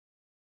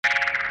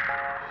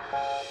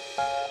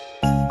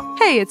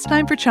Hey, it's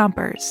time for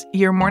Chompers,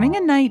 your morning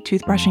and night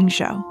toothbrushing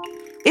show.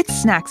 It's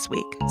Snacks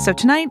Week, so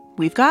tonight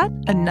we've got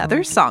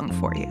another song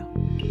for you.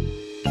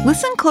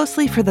 Listen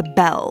closely for the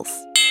bells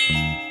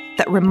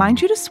that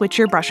remind you to switch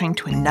your brushing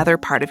to another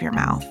part of your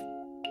mouth.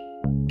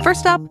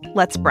 First up,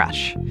 let's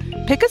brush.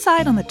 Pick a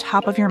side on the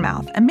top of your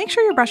mouth and make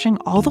sure you're brushing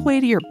all the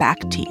way to your back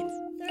teeth.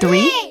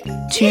 3,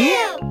 2,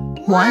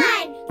 1,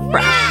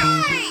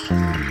 brush.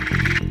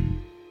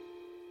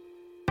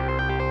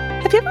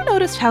 Have you ever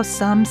noticed how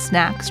some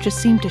snacks just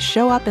seem to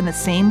show up in the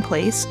same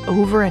place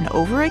over and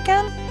over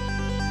again?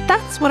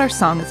 That's what our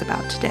song is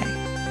about today.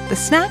 The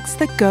snacks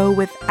that go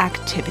with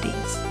activities.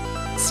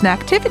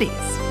 Snacktivities.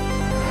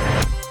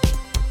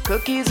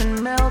 Cookies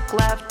and milk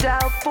left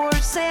out for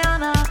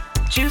Santa.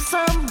 Chew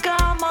some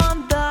gum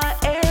on the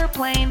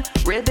airplane.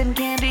 Ribbon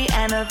candy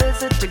and a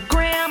visit to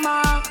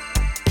Grandma.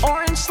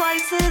 Orange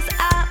slices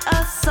at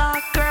a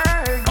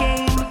soccer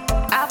game.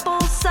 Apple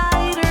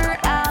cider,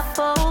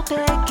 apple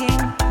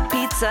picking.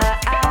 Pizza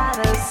at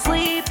a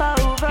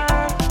sleepover.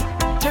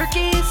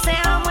 Turkey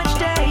sandwich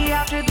day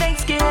after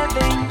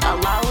Thanksgiving. A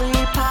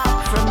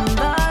lollipop from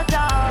the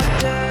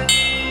doctor.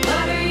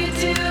 What are you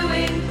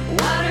doing?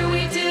 What are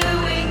we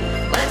doing?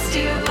 Let's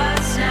do a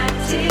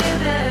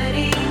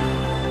snacktivity.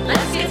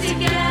 Let's get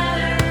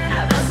together,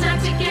 have a snack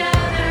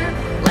together.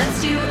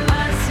 Let's do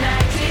a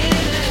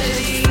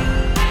snacktivity.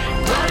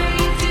 What are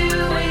you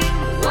doing?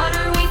 What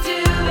are we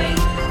doing?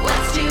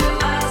 Let's do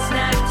a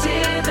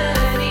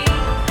snacktivity.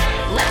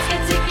 Let's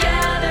get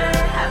together,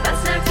 have a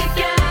snack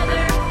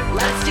together.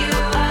 Let's do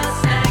a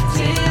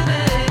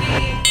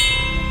snacktivity.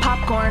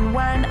 Popcorn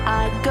when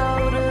I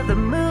go to the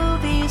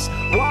movies.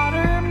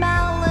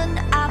 Watermelon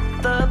at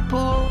the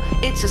pool.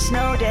 It's a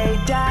snow day,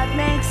 Dad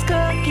makes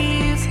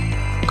cookies.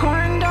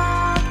 Corn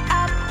dog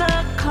at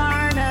the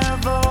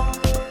carnival.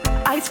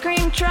 Ice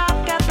cream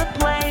truck at the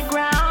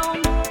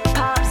playground.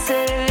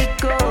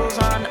 Popsicles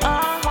on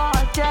a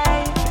hot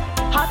day.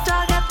 Hot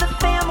dog at the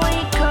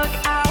family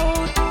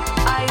cookout.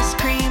 Ice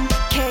cream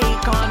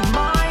cake on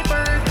my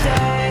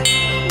birthday.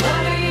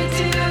 What are you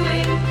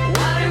doing?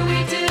 What are we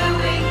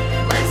doing?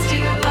 Let's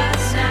do a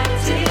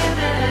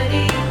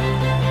snacktivity.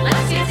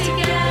 Let's get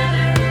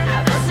together,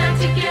 have a snack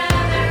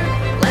together.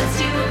 Let's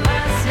do a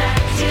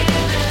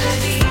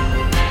snacktivity.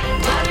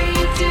 What are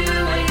you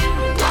doing?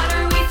 What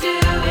are we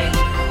doing?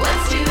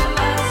 Let's do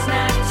a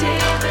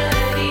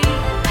snacktivity.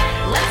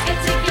 Let's get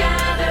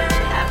together,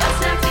 have a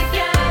snack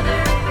together.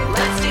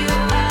 Let's do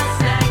a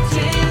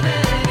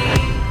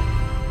snacktivity.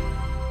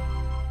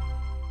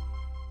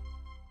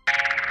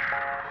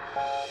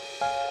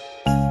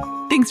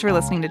 Thanks for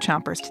listening to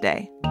Chompers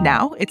today.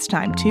 Now it's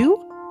time to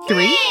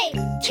 3,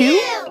 2,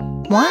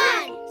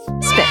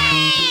 1, spit.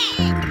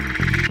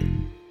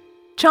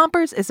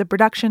 Chompers is a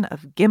production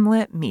of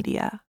Gimlet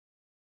Media.